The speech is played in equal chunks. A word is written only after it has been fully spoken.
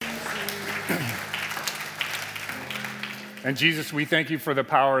And Jesus, we thank you for the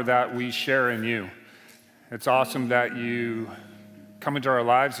power that we share in you. It's awesome that you come into our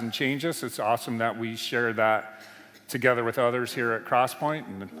lives and change us. It's awesome that we share that together with others here at Crosspoint,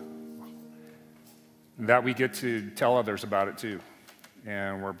 and that we get to tell others about it too.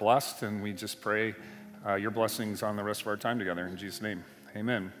 And we're blessed, and we just pray your blessings on the rest of our time together. In Jesus' name,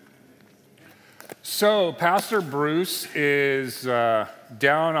 amen. So Pastor Bruce is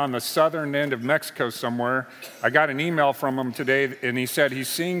down on the southern end of Mexico somewhere. I got an email from him today, and he said he's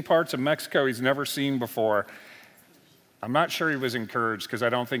seeing parts of Mexico he's never seen before. I'm not sure he was encouraged because I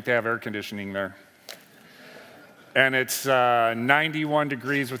don't think they have air conditioning there. And it's 91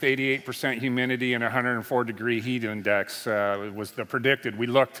 degrees with 88% humidity and 104-degree heat index was the predicted. We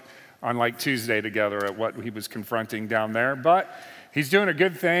looked on like Tuesday together at what he was confronting down there. But he's doing a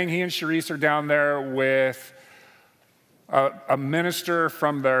good thing. He and Charisse are down there with a minister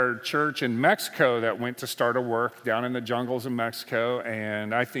from their church in Mexico that went to start a work down in the jungles of Mexico.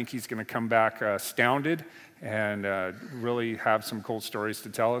 And I think he's going to come back astounded and really have some cool stories to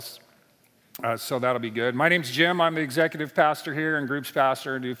tell us. So that'll be good. My name's Jim. I'm the executive pastor here and groups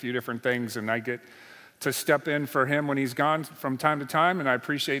pastor. I do a few different things, and I get to step in for him when he's gone from time to time, and I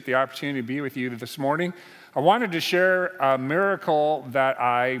appreciate the opportunity to be with you this morning. I wanted to share a miracle that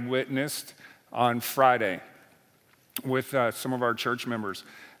I witnessed on Friday with some of our church members.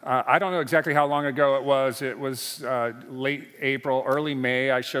 I don't know exactly how long ago it was. It was late April, early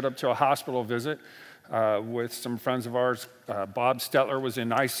May. I showed up to a hospital visit with some friends of ours. Bob Stetler was in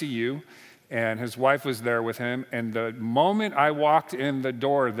ICU, and his wife was there with him. And the moment I walked in the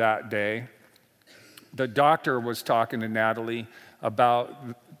door that day, the doctor was talking to Natalie about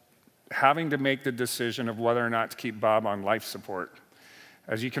having to make the decision of whether or not to keep Bob on life support.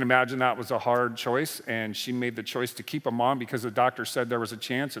 As you can imagine, that was a hard choice, and she made the choice to keep him on because the doctor said there was a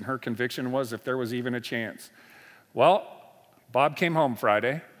chance, and her conviction was if there was even a chance. Well, Bob came home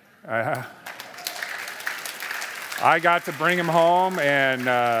Friday. I got to bring him home,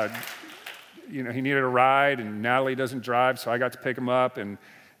 and he needed a ride, and Natalie doesn't drive, so I got to pick him up, and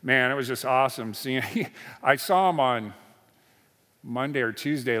man, it was just awesome seeing. I saw him on Monday or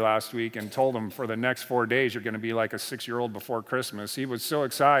Tuesday last week and told him for the next 4 days you're going to be like a 6-year-old before Christmas. He was so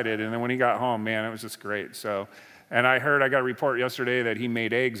excited, and then when he got home, man, it was just great. So, and I got a report yesterday that he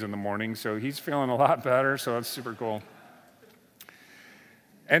made eggs in the morning, so he's feeling a lot better, so that's super cool.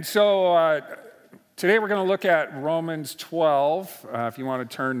 And so today we're going to look at Romans 12. If you want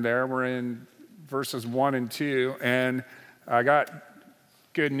to turn there, we're in verses 1 and 2, and I got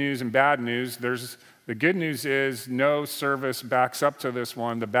good news and bad news. The good news is no service backs up to this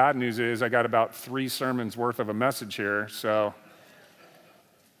one. The bad news is I got about 3 sermons worth of a message here, so.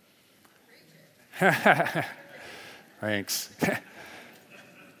 Thanks.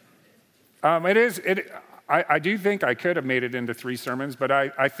 I do think I could have made it into 3 sermons, but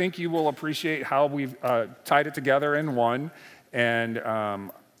I think you will appreciate how we've tied it together in one, and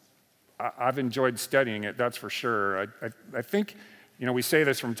I've enjoyed studying it, that's for sure. I think, we say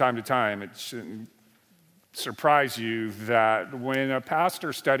this from time to time. It shouldn't surprise you that when a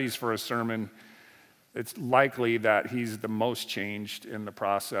pastor studies for a sermon, it's likely that he's the most changed in the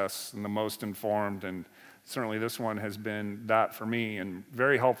process and the most informed, and certainly this one has been that for me and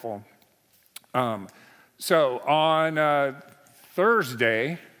very helpful. So on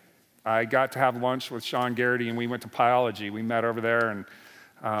Thursday, I got to have lunch with Sean Garrity, and we went to Pieology. We met over there, and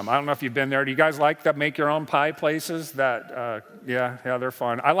I don't know if you've been there. Do you guys like the make your own pie places? Yeah, they're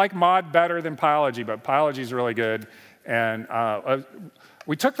fun. I like Mod better than Pieology, but Pieology is really good. And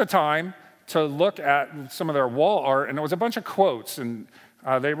we took the time to look at some of their wall art, and it was a bunch of quotes, and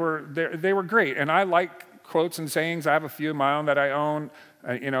they were great. And I like quotes and sayings. I have a few of my own that I own,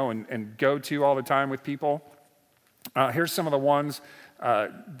 and go to all the time with people. Here's some of the ones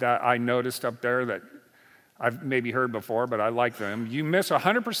that I noticed up there that I've maybe heard before, but I like them. You miss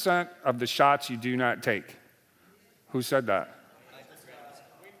 100% of the shots you do not take. Who said that?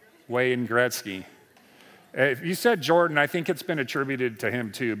 Wayne Gretzky. If you said Jordan, I think it's been attributed to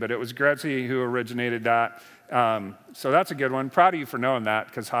him too, but it was Gretzky who originated that. So that's a good one. Proud of you for knowing that,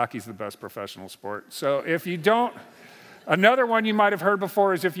 because hockey's the best professional sport. So if you don't, another one you might have heard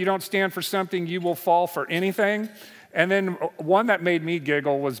before is if you don't stand for something, you will fall for anything. And then one that made me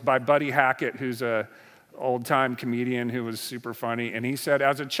giggle was by Buddy Hackett, who's a old-time comedian who was super funny, and he said,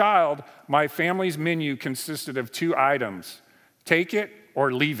 as a child, my family's menu consisted of 2 items, take it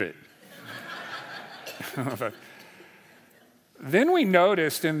or leave it. Then we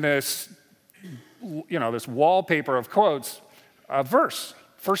noticed in this, this wallpaper of quotes, a verse.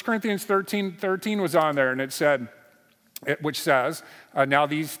 1 Corinthians 13:13 was on there, and it said, which says, now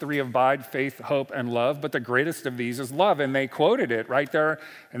these three abide, faith, hope, and love, but the greatest of these is love. And they quoted it right there.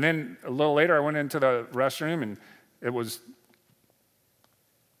 And then a little later, I went into the restroom, and it was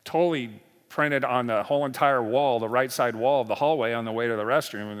totally printed on the whole entire wall, the right side wall of the hallway on the way to the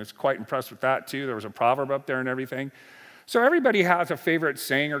restroom. And I was quite impressed with that, too. There was a proverb up there and everything. So everybody has a favorite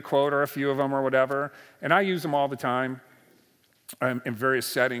saying or quote, or a few of them or whatever. And I use them all the time in various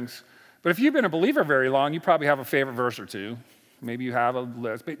settings. But if you've been a believer very long, you probably have a favorite verse or two. Maybe you have a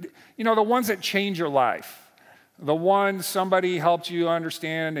list. But, the ones that change your life, the ones somebody helped you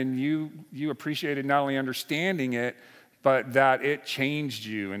understand and you appreciated not only understanding it, but that it changed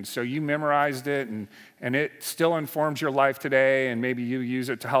you. And so you memorized it, and it still informs your life today, and maybe you use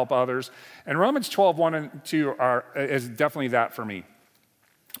it to help others. And Romans 12, 1 and 2 is definitely that for me.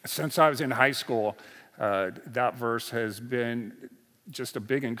 Since I was in high school, that verse has been just a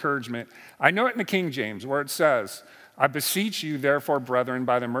big encouragement. I know it in the King James where it says, I beseech you, therefore, brethren,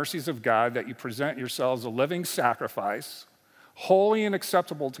 by the mercies of God, that you present yourselves a living sacrifice, holy and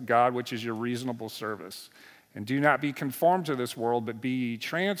acceptable to God, which is your reasonable service. And do not be conformed to this world, but be ye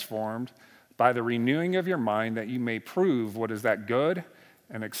transformed by the renewing of your mind, that you may prove what is that good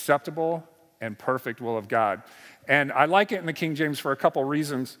and acceptable and perfect will of God. And I like it in the King James for a couple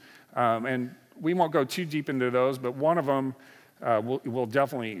reasons, and we won't go too deep into those, but one of them we'll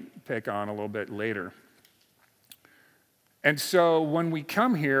definitely pick on a little bit later. And so when we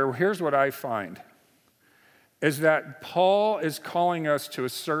come here, here's what I find, is that Paul is calling us to a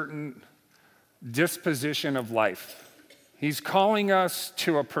certain disposition of life. He's calling us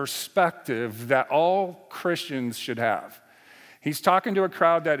to a perspective that all Christians should have. He's talking to a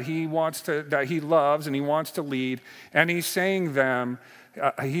crowd that he loves and he wants to lead, and he's telling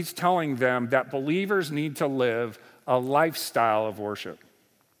them that believers need to live a lifestyle of worship.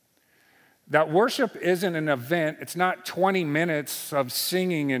 That worship isn't an event. It's not 20 minutes of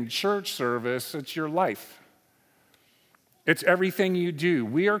singing in church service. It's your life. It's everything you do.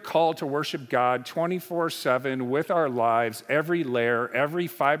 We are called to worship God 24/7 with our lives, every layer, every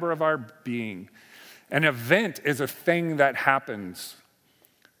fiber of our being. An event is a thing that happens.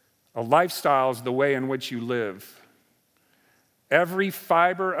 A lifestyle is the way in which you live. Every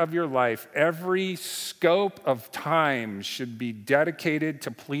fiber of your life, every scope of time should be dedicated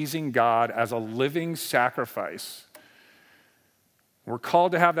to pleasing God as a living sacrifice. We're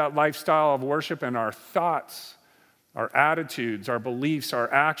called to have that lifestyle of worship in our thoughts, our attitudes, our beliefs, our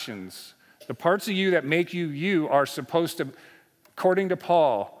actions. The parts of you that make you you are supposed to, according to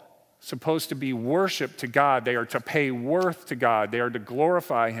Paul, supposed to be worship to God. They are to pay worth to God. They are to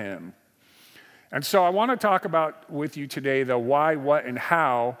glorify Him. And so I want to talk about with you today the why, what, and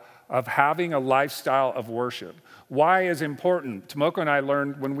how of having a lifestyle of worship. Why is important. Tomoko and I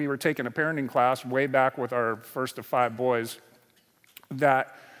learned when we were taking a parenting class way back with our first of 5 boys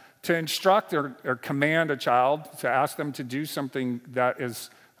that to instruct or command a child, to ask them to do something that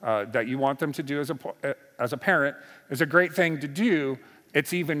you want them to do as a parent is a great thing to do.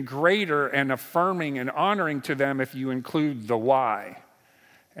 It's even greater and affirming and honoring to them if you include the why.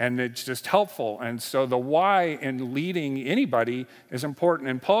 And it's just helpful. And so the why in leading anybody is important.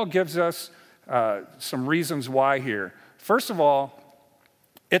 And Paul gives us some reasons why here. First of all,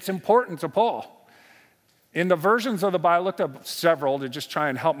 it's important to Paul. In the versions of the Bible, I looked up several to just try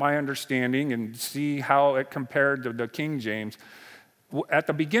and help my understanding and see how it compared to the King James. At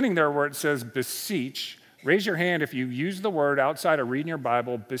the beginning there where it says beseech, raise your hand if you use the word outside of reading your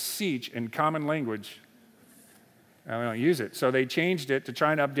Bible, beseech in common language. I don't use it. So they changed it to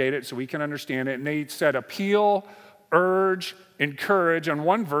try and update it so we can understand it. And they said appeal, urge, encourage. On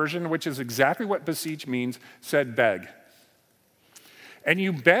one version, which is exactly what beseech means, said beg. And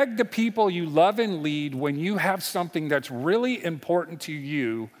you beg the people you love and lead when you have something that's really important to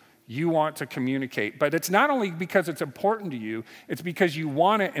you, you want to communicate. But it's not only because it's important to you, it's because you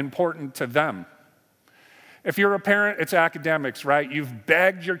want it important to them. If you're a parent, it's academics, right? You've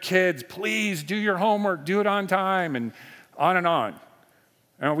begged your kids, please do your homework, do it on time, and on and on.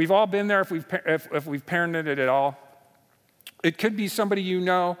 And we've all been there if we've parented it at all. It could be somebody you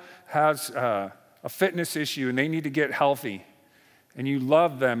know has a fitness issue and they need to get healthy. And you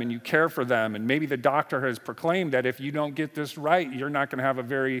love them and you care for them. And maybe the doctor has proclaimed that if you don't get this right, you're not going to have a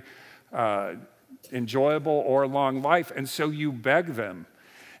very enjoyable or long life. And so you beg them.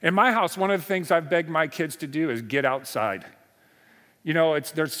 In my house, one of the things I've begged my kids to do is get outside. You know,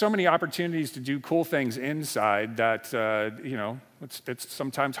 there's so many opportunities to do cool things inside that, it's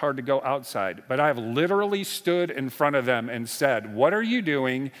sometimes hard to go outside. But I've literally stood in front of them and said, what are you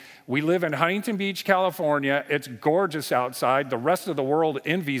doing? We live in Huntington Beach, California. It's gorgeous outside. The rest of the world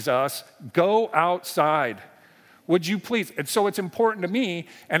envies us. Go outside. Would you please? And so it's important to me,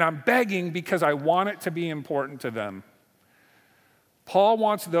 and I'm begging because I want it to be important to them. Paul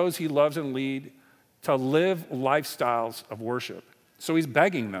wants those he loves and lead to live lifestyles of worship. So he's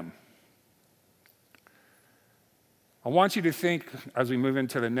begging them. I want you to think, as we move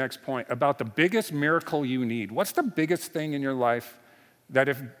into the next point, about the biggest miracle you need. What's the biggest thing in your life that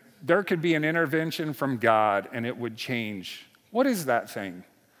if there could be an intervention from God and it would change? What is that thing?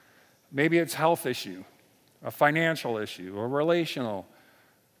 Maybe it's a health issue, a financial issue, a relational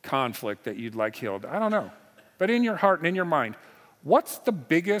conflict that you'd like healed. I don't know. But in your heart and in your mind, what's the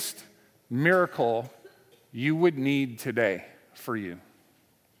biggest miracle you would need today for you?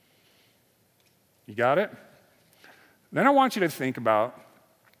 You got it? Then I want you to think about,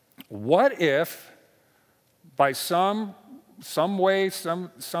 what if by some way,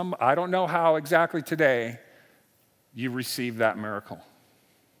 I don't know how exactly today, you receive that miracle?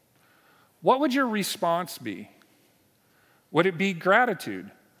 What would your response be? Would it be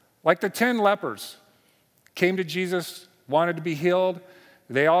gratitude? Like the 10 lepers came to Jesus, wanted to be healed.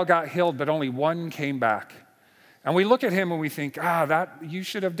 They all got healed, but only one came back. And we look at him and we think, that you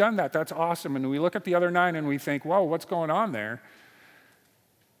should have done that. That's awesome. And we look at the other 9 and we think, whoa, what's going on there?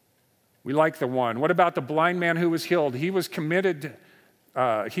 We like the one. What about the blind man who was healed? He was committed.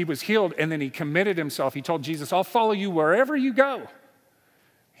 He was healed, and then he committed himself. He told Jesus, I'll follow you wherever you go.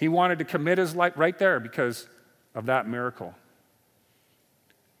 He wanted to commit his life right there because of that miracle.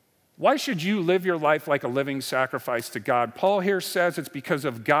 Why should you live your life like a living sacrifice to God? Paul here says it's because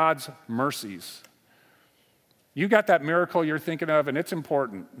of God's mercies. You got that miracle you're thinking of, and it's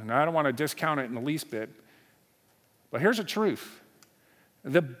important, and I don't want to discount it in the least bit. But here's the truth.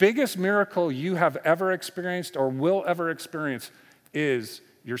 The biggest miracle you have ever experienced or will ever experience is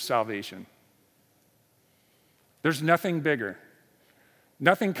your salvation. There's nothing bigger.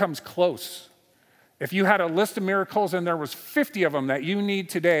 Nothing comes close. If you had a list of miracles and there was 50 of them that you need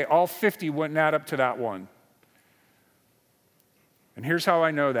today, all 50 wouldn't add up to that one. And here's how I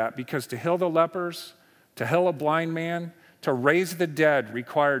know that. Because to heal the lepers, to heal a blind man, to raise the dead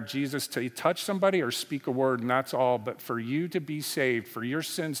required Jesus to touch somebody or speak a word, and that's all. But for you to be saved, for your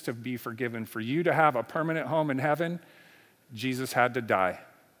sins to be forgiven, for you to have a permanent home in heaven, Jesus had to die.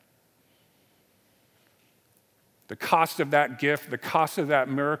 The cost of that gift, the cost of that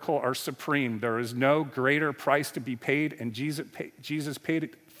miracle are supreme. There is no greater price to be paid, and Jesus paid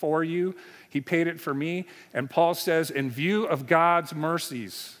it for you. He paid it for me. And Paul says, in view of God's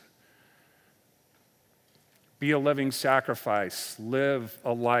mercies, be a living sacrifice. Live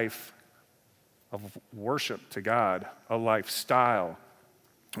a life of worship to God, a lifestyle.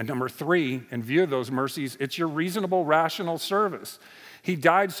 And number 3, in view of those mercies, it's your reasonable, rational service. He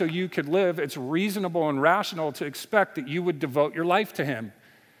died so you could live. It's reasonable and rational to expect that you would devote your life to him.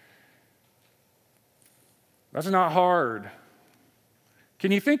 That's not hard.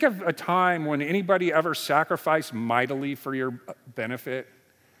 Can you think of a time when anybody ever sacrificed mightily for your benefit?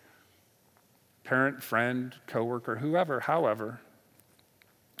 Parent, friend, coworker, whoever, however.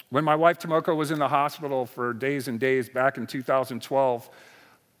 When my wife Tomoko was in the hospital for days and days back in 2012,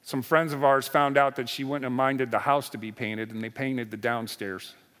 some friends of ours found out that she wouldn't have minded the house to be painted, and they painted the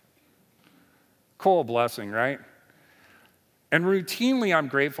downstairs. Cool blessing, right? And routinely, I'm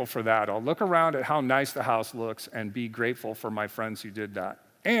grateful for that. I'll look around at how nice the house looks and be grateful for my friends who did that.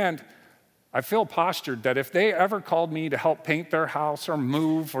 And I feel postured that if they ever called me to help paint their house or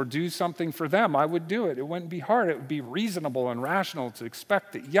move or do something for them, I would do it. It wouldn't be hard. It would be reasonable and rational to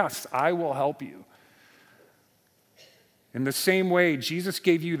expect that, yes, I will help you. In the same way, Jesus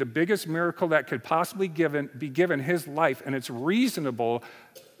gave you the biggest miracle that could possibly be given, his life, and it's reasonable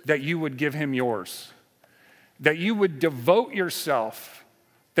that you would give him yours, that you would devote yourself,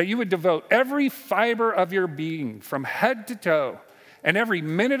 that you would devote every fiber of your being from head to toe and every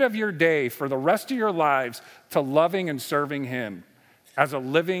minute of your day for the rest of your lives to loving and serving him as a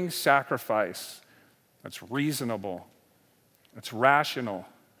living sacrifice. That's reasonable, it's rational,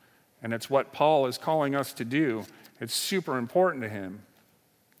 and it's what Paul is calling us to do. It's super important to him.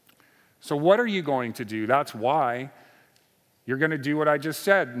 So what are you going to do? That's why you're going to do what I just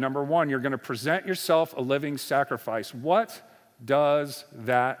said. Number 1, you're going to present yourself a living sacrifice. What does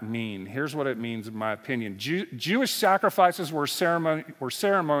that mean? Here's what it means, in my opinion. Jewish sacrifices were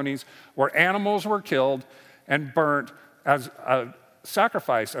ceremonies where animals were killed and burnt as a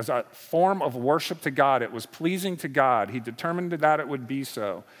sacrifice, as a form of worship to God. It was pleasing to God. He determined that it would be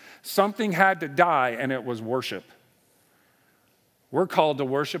so. Something had to die, and it was worship. We're called to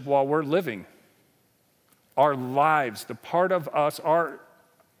worship while we're living. Our lives, the part of us, our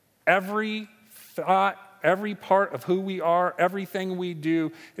every thought, every part of who we are, everything we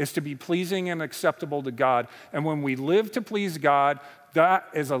do is to be pleasing and acceptable to God. And when we live to please God, that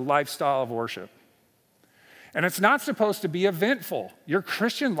is a lifestyle of worship. And it's not supposed to be eventful. Your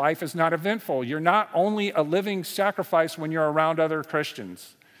Christian life is not eventful. You're not only a living sacrifice when you're around other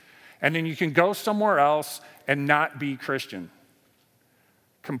Christians. And then you can go somewhere else and not be Christian.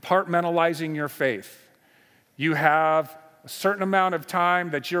 Compartmentalizing your faith. You have a certain amount of time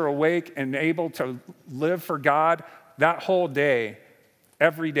that you're awake and able to live for God. That whole day,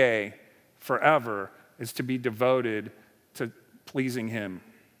 every day, forever, is to be devoted to pleasing Him,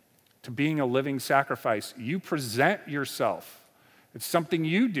 to being a living sacrifice. You present yourself. It's something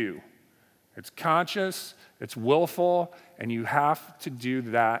you do. It's conscious, it's willful, and you have to do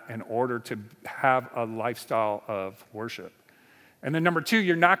that in order to have a lifestyle of worship. And then number two,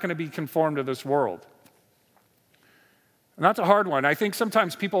 you're not going to be conformed to this world. And that's a hard one. I think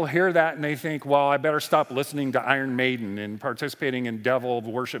sometimes people hear that and they think, well, I better stop listening to Iron Maiden and participating in devil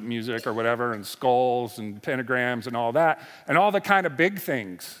worship music or whatever, and skulls and pentagrams and all that, and all the kind of big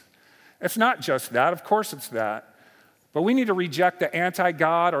things. It's not just that. Of course it's that. But we need to reject the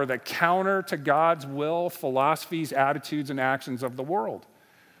anti-God or the counter to God's will, philosophies, attitudes, and actions of the world.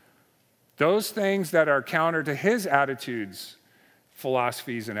 Those things that are counter to His attitudes,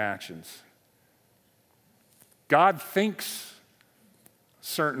 philosophies, and actions. God thinks a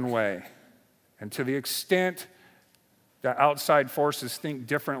certain way. And to the extent that outside forces think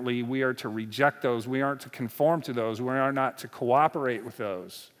differently, we are to reject those. We aren't to conform to those. We are not to cooperate with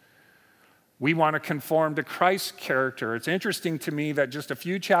those. We want to conform to Christ's character. It's interesting to me that just a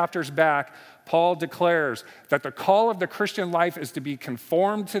few chapters back, Paul declares that the call of the Christian life is to be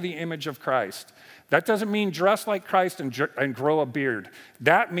conformed to the image of Christ. That doesn't mean dress like Christ and grow a beard.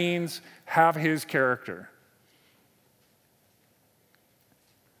 That means have His character.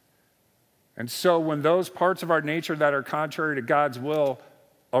 And so when those parts of our nature that are contrary to God's will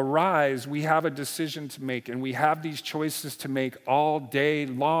arise, we have a decision to make, and we have these choices to make all day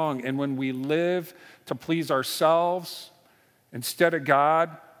long. And when we live to please ourselves instead of God,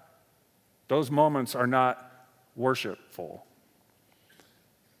 those moments are not worshipful.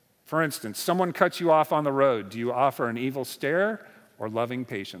 For instance, someone cuts you off on the road. Do you offer an evil stare or loving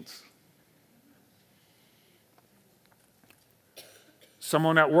patience?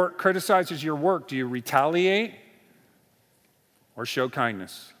 Someone at work criticizes your work. Do you retaliate or show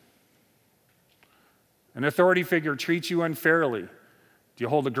kindness? An authority figure treats you unfairly. Do you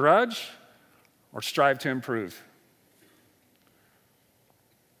hold a grudge or strive to improve?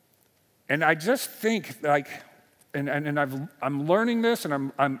 And I just think, I'm learning this,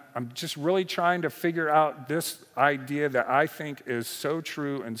 and I'm just really trying to figure out this idea that I think is so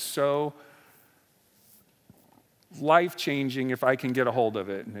true and so life-changing if I can get a hold of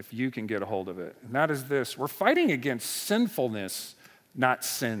it and if you can get a hold of it. And that is this: we're fighting against sinfulness, not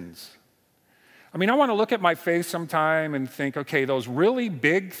sins. I mean, I want to look at my faith sometime and think, okay, those really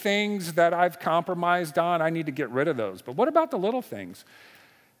big things that I've compromised on, I need to get rid of those. But what about the little things?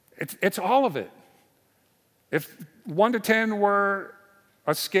 It's all of it. If 1 to 10 were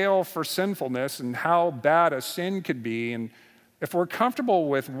a scale for sinfulness and how bad a sin could be, and if we're comfortable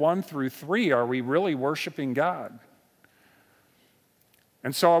with 1 through 3, are we really worshiping God?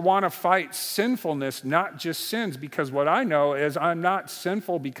 And so I want to fight sinfulness, not just sins, because what I know is I'm not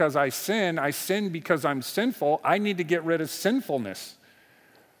sinful because I sin because I'm sinful. I need to get rid of sinfulness.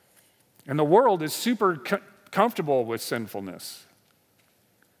 And the world is super comfortable with sinfulness.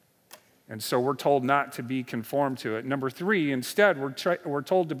 And so we're told not to be conformed to it. Number 3, instead, we're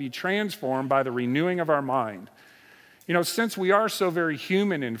told to be transformed by the renewing of our mind. You know, since we are so very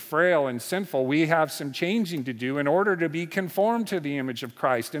human and frail and sinful, we have some changing to do in order to be conformed to the image of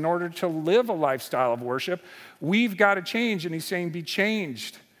Christ. In order to live a lifestyle of worship, we've got to change. And He's saying, be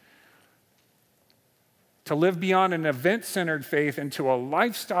changed. To live beyond an event-centered faith into a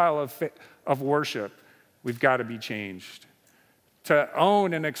lifestyle of worship, we've got to be changed. To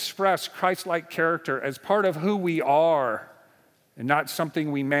own and express Christ-like character as part of who we are and not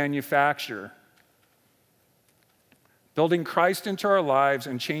something we manufacture. Building Christ into our lives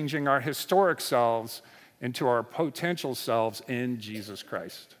and changing our historic selves into our potential selves in Jesus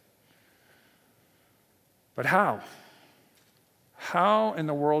Christ. But how? How in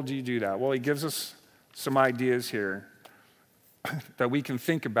the world do you do that? Well, He gives us some ideas here that we can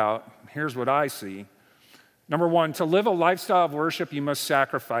think about. Here's what I see. Number 1, to live a lifestyle of worship, you must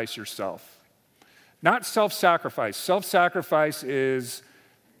sacrifice yourself. Not self-sacrifice. Self-sacrifice is,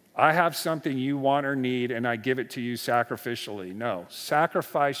 I have something you want or need, and I give it to you sacrificially. No,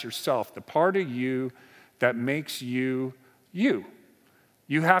 sacrifice yourself, the part of you that makes you, you.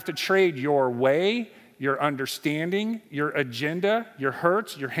 You have to trade your way, your understanding, your agenda, your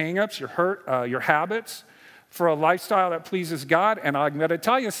hurts, your hangups, your habits for a lifestyle that pleases God. And I'm going to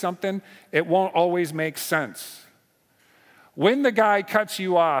tell you something, it won't always make sense. When the guy cuts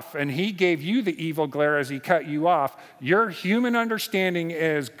you off and he gave you the evil glare as he cut you off, your human understanding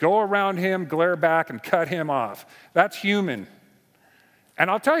is go around him, glare back, and cut him off. That's human. And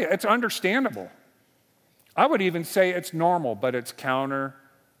I'll tell you, it's understandable. I would even say it's normal, but it's counter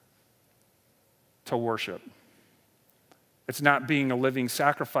to worship. It's not being a living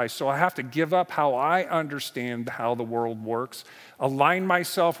sacrifice. So I have to give up how I understand how the world works, align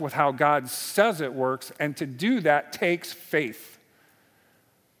myself with how God says it works, and to do that takes faith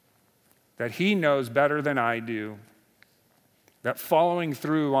that He knows better than I do, that following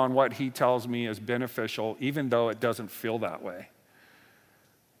through on what He tells me is beneficial, even though it doesn't feel that way.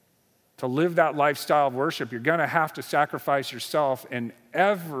 To live that lifestyle of worship, you're going to have to sacrifice yourself in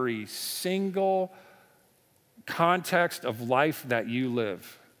every single context of life that you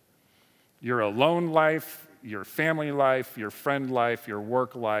live. Your alone life, your family life, your friend life, your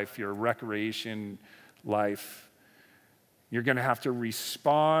work life, your recreation life. You're going to have to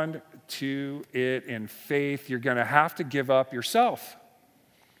respond to it in faith. You're going to have to give up yourself.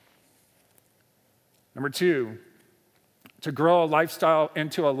 Number 2, to grow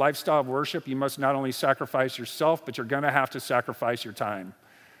into a lifestyle of worship, you must not only sacrifice yourself, but you're going to have to sacrifice your time.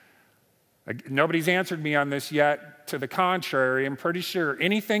 Nobody's answered me on this yet. To the contrary, I'm pretty sure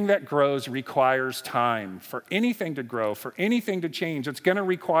anything that grows requires time. For anything to grow, for anything to change, it's going to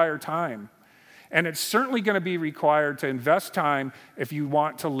require time. And it's certainly going to be required to invest time if you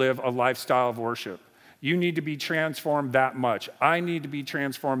want to live a lifestyle of worship. You need to be transformed that much. I need to be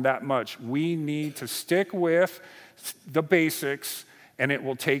transformed that much. We need to stick with the basics, and it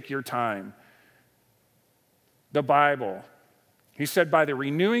will take your time. The Bible. He said, by the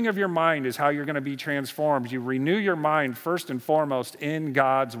renewing of your mind is how you're going to be transformed. You renew your mind first and foremost in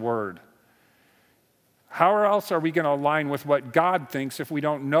God's word. How else are we going to align with what God thinks if we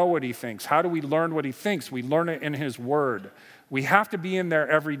don't know what He thinks? How do we learn what He thinks? We learn it in His word. We have to be in there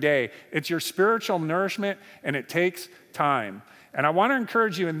every day. It's your spiritual nourishment, and it takes time. And I want to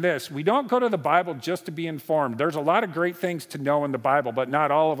encourage you in this. We don't go to the Bible just to be informed. There's a lot of great things to know in the Bible, but not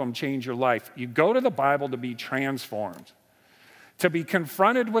all of them change your life. You go to the Bible to be transformed, to be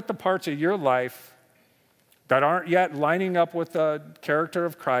confronted with the parts of your life that aren't yet lining up with the character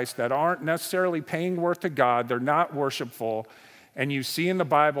of Christ, that aren't necessarily paying worth to God, they're not worshipful, and you see in the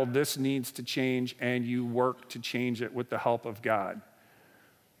Bible this needs to change, and you work to change it with the help of God.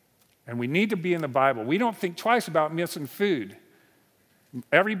 And we need to be in the Bible. We don't think twice about missing food.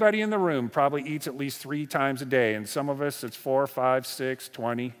 Everybody in the room probably eats at least 3 times a day, and some of us it's 4, 5, 6,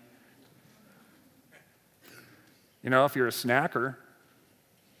 20. You know, if you're a snacker,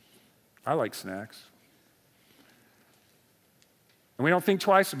 I like snacks. And we don't think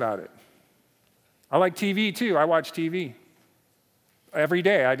twice about it. I like TV too. I watch TV every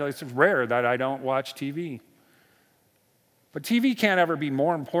day. It's rare that I don't watch TV. But TV can't ever be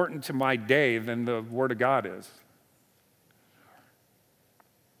more important to my day than the Word of God is.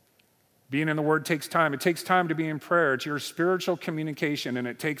 Being in the Word takes time. It takes time to be in prayer. It's your spiritual communication, and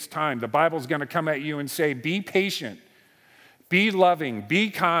it takes time. The Bible's going to come at you and say, be patient, be loving,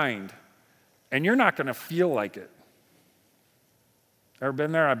 be kind, and you're not going to feel like it. Ever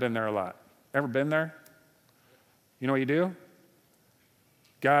been there? I've been there a lot. Ever been there? You know what you do?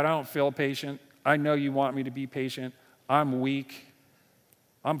 God, I don't feel patient. I know you want me to be patient. I'm weak.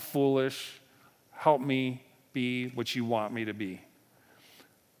 I'm foolish. Help me be what you want me to be.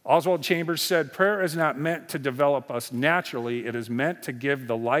 Oswald Chambers said, prayer is not meant to develop us naturally. It is meant to give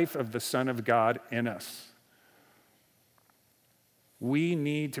the life of the Son of God in us. We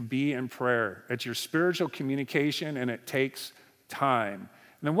need to be in prayer. It's your spiritual communication, and it takes time.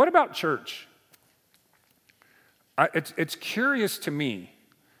 And then what about church? It's curious to me,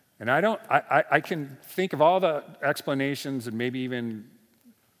 and I can think of all the explanations and maybe even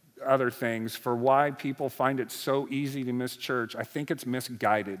other things for why people find it so easy to miss church. I think it's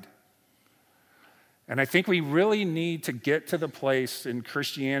misguided. And I think we really need to get to the place in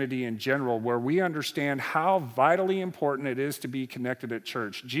Christianity in general where we understand how vitally important it is to be connected at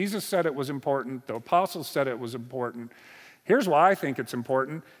church. Jesus said it was important. The apostles said it was important. Here's why I think it's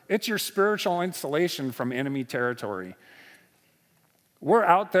important. It's your spiritual insulation from enemy territory. We're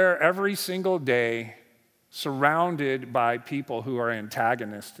out there every single day surrounded by people who are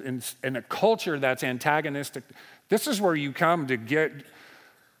antagonists. In a culture that's antagonistic, this is where you come to get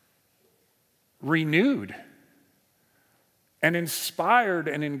renewed and inspired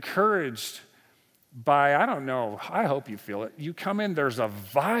and encouraged by, I don't know, I hope you feel it. You come in, there's a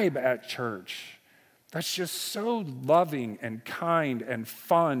vibe at church That's just so loving and kind and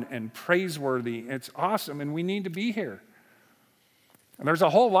fun and praiseworthy. It's awesome, and we need to be here. And there's a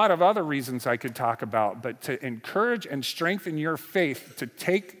whole lot of other reasons I could talk about, but to encourage and strengthen your faith, to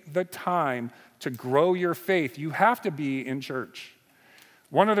take the time to grow your faith, you have to be in church.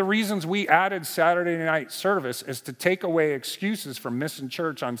 One of the reasons we added Saturday night service is to take away excuses from missing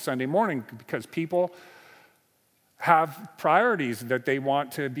church on Sunday morning, because people have priorities that they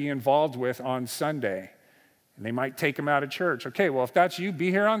want to be involved with on Sunday, and they might take them out of church. Okay, well, if that's you, be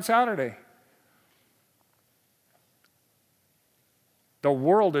here on Saturday. The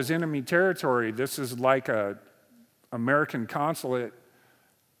world is enemy territory. This is like an American consulate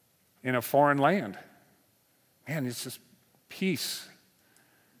in a foreign land. Man, it's just peace.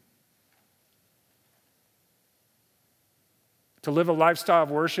 To live a lifestyle of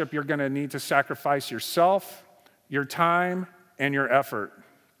worship, you're going to need to sacrifice yourself, your time, and your effort.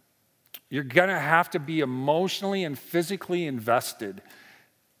 You're going to have to be emotionally and physically invested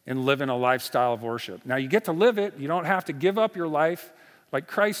in living a lifestyle of worship. Now, you get to live it. You don't have to give up your life like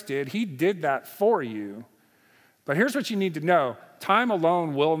Christ did. He did that for you. But here's what you need to know. Time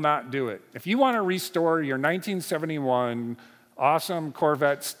alone will not do it. If you want to restore your 1971 awesome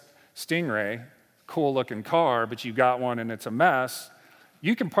Corvette Stingray, cool-looking car, but you got one and it's a mess,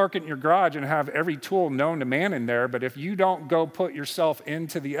 you can park it in your garage and have every tool known to man in there, but if you don't go put yourself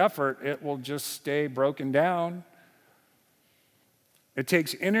into the effort, it will just stay broken down. It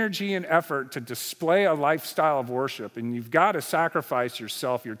takes energy and effort to display a lifestyle of worship, and you've got to sacrifice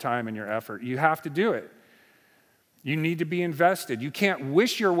yourself, your time, and your effort. You have to do it. You need to be invested. You can't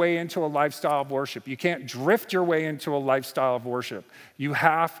wish your way into a lifestyle of worship. You can't drift your way into a lifestyle of worship. You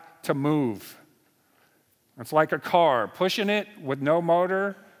have to move. It's like a car. Pushing it with no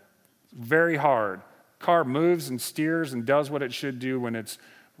motor, very hard. Car moves and steers and does what it should do when it's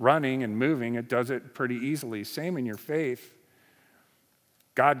running and moving. It does it pretty easily. Same in your faith.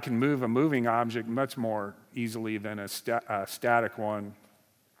 God can move a moving object much more easily than a static one.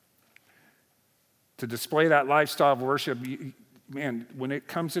 To display that lifestyle of worship, man, when it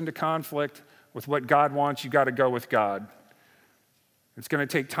comes into conflict with what God wants, you got to go with God. It's going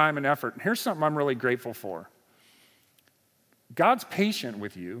to take time and effort. And here's something I'm really grateful for. God's patient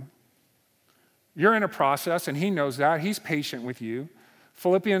with you. You're in a process, and he knows that. He's patient with you.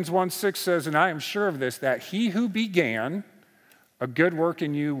 Philippians 1:6 says, and I am sure of this, that he who began a good work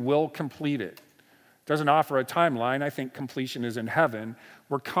in you will complete it. Doesn't offer a timeline. I think completion is in heaven.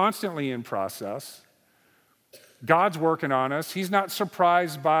 We're constantly in process. God's working on us. He's not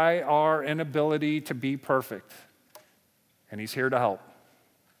surprised by our inability to be perfect. And he's here to help.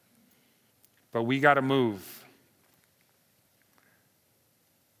 But we got to move.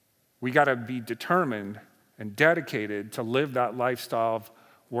 We got to be determined and dedicated to live that lifestyle of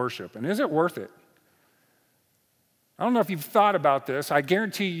worship. And is it worth it? I don't know if you've thought about this. I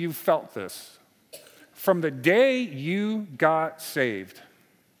guarantee you've felt this. From the day you got saved,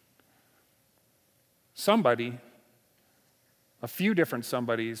 somebody, a few different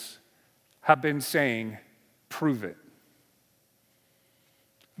somebodies, have been saying, prove it.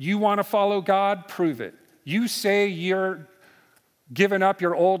 You want to follow God? Prove it. You say you're giving up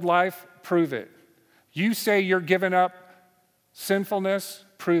your old life? Prove it. You say you're giving up sinfulness?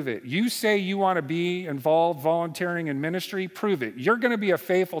 Prove it. You say you want to be involved volunteering in ministry? Prove it. You're going to be a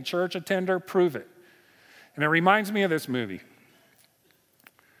faithful church attender? Prove it. And it reminds me of this movie.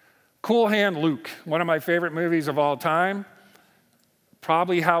 Cool Hand Luke, one of my favorite movies of all time.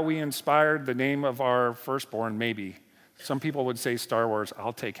 Probably how we inspired the name of our firstborn, maybe. Some people would say Star Wars.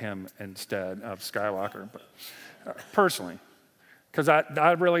 I'll take him instead of Skywalker, but personally. Because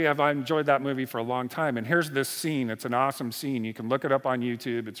I really have enjoyed that movie for a long time. And here's this scene. It's an awesome scene. You can look it up on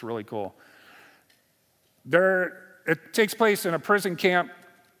YouTube. It's really cool. It takes place in a prison camp.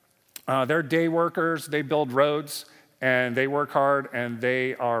 They're day workers. They build roads, and they work hard, and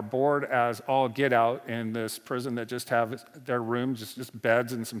they are bored as all get out in this prison that just have their rooms, just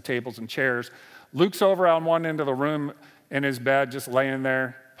beds and some tables and chairs. Luke's over on one end of the room in his bed, just laying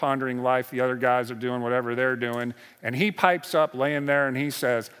there, pondering life. The other guys are doing whatever they're doing. And he pipes up laying there and he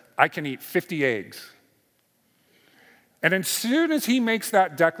says, I can eat 50 eggs. And as soon as he makes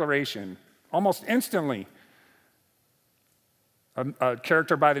that declaration, almost instantly, a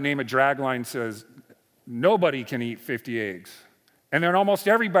character by the name of Dragline says, nobody can eat 50 eggs. And then almost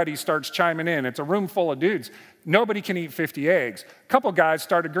everybody starts chiming in. It's a room full of dudes. Nobody can eat 50 eggs. A couple guys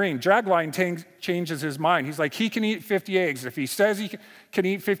start agreeing. Dragline changes his mind. He's like, he can eat 50 eggs. If he says he can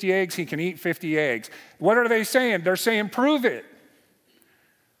eat 50 eggs, he can eat 50 eggs. What are they saying? They're saying, prove it.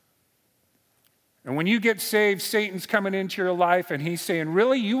 And when you get saved, Satan's coming into your life and he's saying,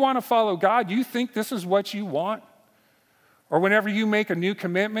 really, you want to follow God? You think this is what you want? Or whenever you make a new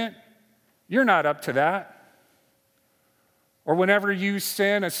commitment, you're not up to that. Or whenever you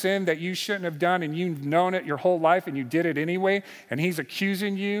sin a sin that you shouldn't have done and you've known it your whole life and you did it anyway, and he's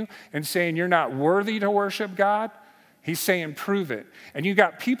accusing you and saying you're not worthy to worship God, he's saying prove it. And you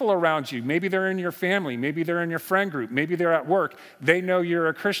got people around you, maybe they're in your family, maybe they're in your friend group, maybe they're at work, they know you're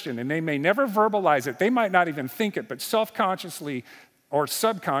a Christian and they may never verbalize it, they might not even think it, but self-consciously or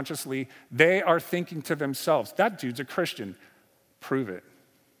subconsciously, they are thinking to themselves, that dude's a Christian, prove it.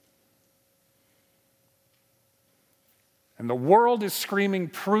 And the world is screaming,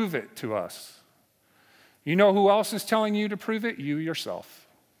 prove it to us. You know who else is telling you to prove it? You yourself.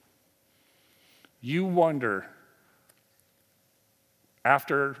 You wonder,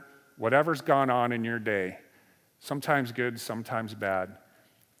 after whatever's gone on in your day, sometimes good, sometimes bad,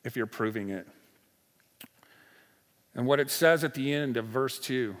 if you're proving it. And what it says at the end of verse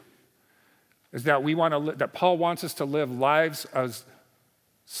 2 is that that Paul wants us to live lives as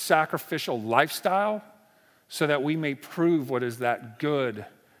sacrificial lifestyle, so that we may prove what is that good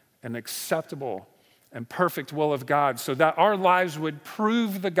and acceptable and perfect will of God, so that our lives would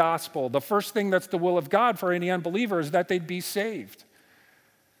prove the gospel. The first thing that's the will of God for any unbeliever is that they'd be saved.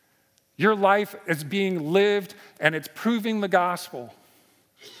 Your life is being lived and it's proving the gospel.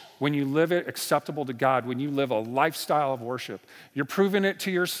 When you live it acceptable to God, when you live a lifestyle of worship, you're proving it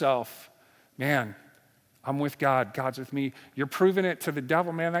to yourself. Man, I'm with God, God's with me. You're proving it to the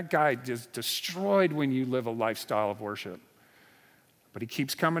devil, man, that guy is destroyed when you live a lifestyle of worship. But he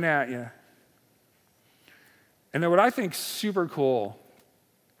keeps coming at you. And then what I think is super cool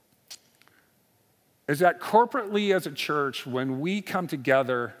is that corporately as a church, when we come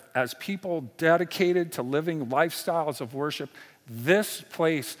together as people dedicated to living lifestyles of worship, this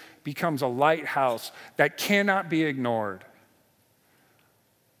place becomes a lighthouse that cannot be ignored.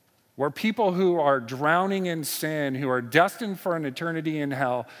 Where people who are drowning in sin, who are destined for an eternity in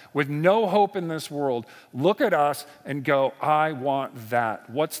hell, with no hope in this world, look at us and go, I want that.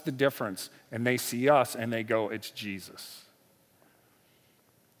 What's the difference? And they see us and they go, it's Jesus.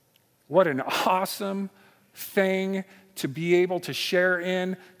 What an awesome thing to be able to share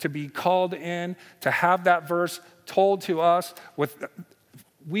in, to be called in, to have that verse told to us.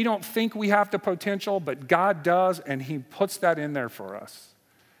 We don't think we have the potential, but God does, and he puts that in there for us.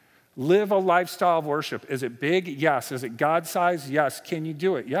 Live a lifestyle of worship. Is it big? Yes. Is it God-sized? Yes. Can you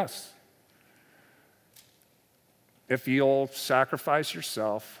do it? Yes. If you'll sacrifice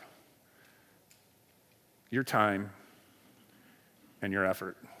yourself, your time, and your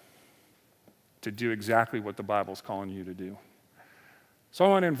effort to do exactly what the Bible's calling you to do. So I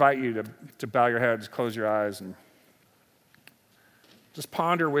want to invite you to bow your heads, close your eyes, and just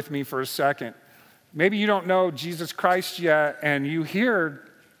ponder with me for a second. Maybe you don't know Jesus Christ yet, and you hear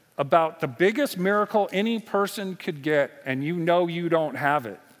about the biggest miracle any person could get, and you know you don't have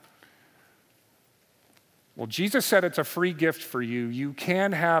it. Well, Jesus said it's a free gift for you. You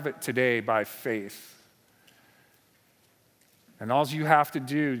can have it today by faith. And all you have to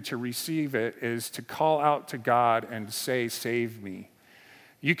do to receive it is to call out to God and say, save me.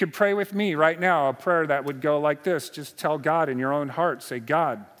 You could pray with me right now, a prayer that would go like this. Just tell God in your own heart, say,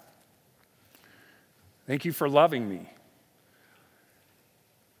 God, thank you for loving me.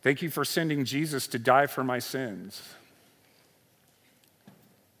 Thank you for sending Jesus to die for my sins.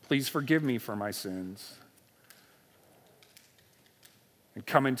 Please forgive me for my sins. And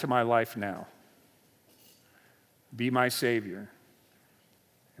come into my life now. Be my Savior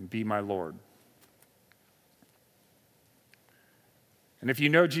and be my Lord. And if you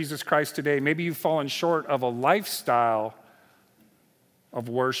know Jesus Christ today, maybe you've fallen short of a lifestyle of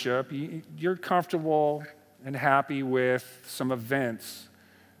worship. You're comfortable and happy with some events.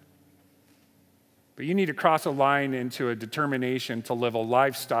 But you need to cross a line into a determination to live a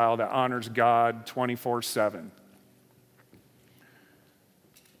lifestyle that honors God 24/7.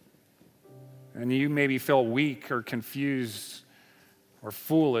 And you maybe feel weak or confused or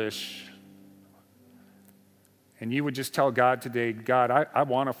foolish. And you would just tell God today, God, I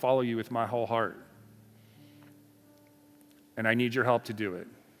want to follow you with my whole heart. And I need your help to do it.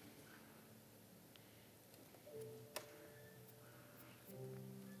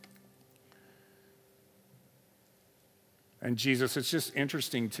 And Jesus, it's just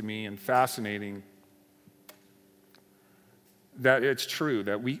interesting to me and fascinating that it's true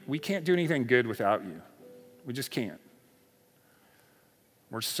that we can't do anything good without you. We just can't.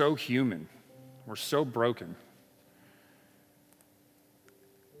 We're so human. We're so broken.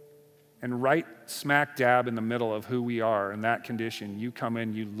 And right smack dab in the middle of who we are in that condition, you come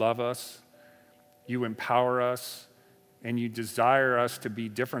in, you love us, you empower us, and you desire us to be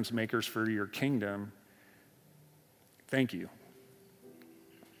difference makers for your kingdom. Thank you.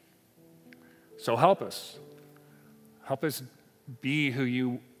 So help us. Help us be who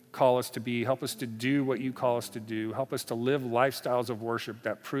you call us to be. Help us to do what you call us to do. Help us to live lifestyles of worship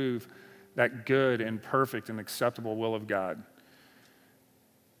that prove that good and perfect and acceptable will of God.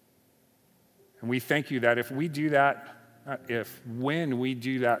 And we thank you that if we do that, when we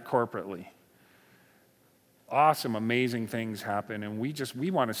do that corporately, awesome, amazing things happen. And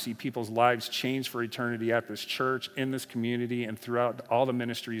we want to see people's lives change for eternity at this church, in this community, and throughout all the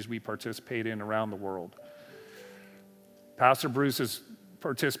ministries we participate in around the world. Pastor Bruce is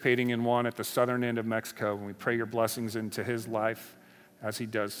participating in one at the southern end of Mexico, and we pray your blessings into his life as he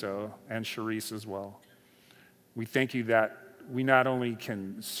does so, and Sharice as well. We thank you that we not only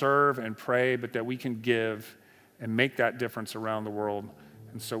can serve and pray, but that we can give and make that difference around the world.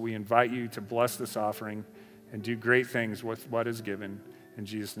 And so we invite you to bless this offering and do great things with what is given. In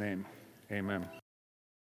Jesus' name, amen.